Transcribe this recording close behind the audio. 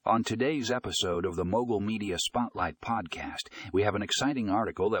On today's episode of the Mogul Media Spotlight podcast, we have an exciting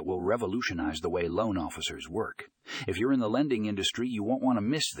article that will revolutionize the way loan officers work. If you're in the lending industry, you won't want to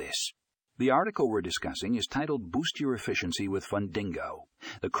miss this. The article we're discussing is titled Boost Your Efficiency with Fundingo,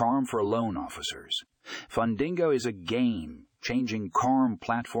 the CRM for loan officers. Fundingo is a game-changing CRM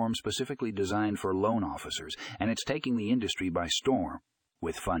platform specifically designed for loan officers, and it's taking the industry by storm.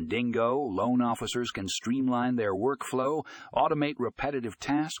 With Fundingo, loan officers can streamline their workflow, automate repetitive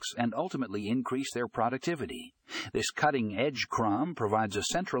tasks, and ultimately increase their productivity. This cutting-edge CRM provides a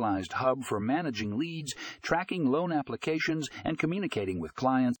centralized hub for managing leads, tracking loan applications, and communicating with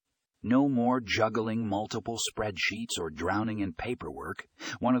clients. No more juggling multiple spreadsheets or drowning in paperwork.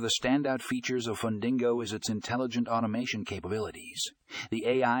 One of the standout features of Fundingo is its intelligent automation capabilities. The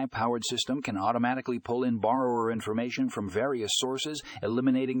AI-powered system can automatically pull in borrower information from various sources,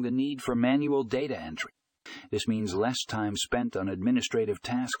 eliminating the need for manual data entry. This means less time spent on administrative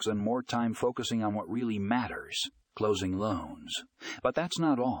tasks and more time focusing on what really matters, closing loans. But that's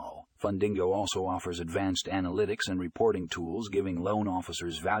not all. Fundingo also offers advanced analytics and reporting tools, giving loan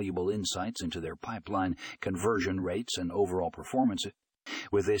officers valuable insights into their pipeline, conversion rates, and overall performance.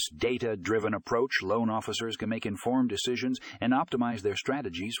 With this data-driven approach, loan officers can make informed decisions and optimize their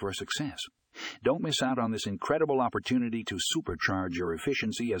strategies for success. Don't miss out on this incredible opportunity to supercharge your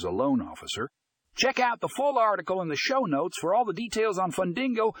efficiency as a loan officer. Check out the full article in the show notes for all the details on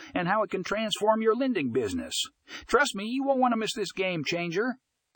Fundingo and how it can transform your lending business. Trust me, you won't want to miss this game changer.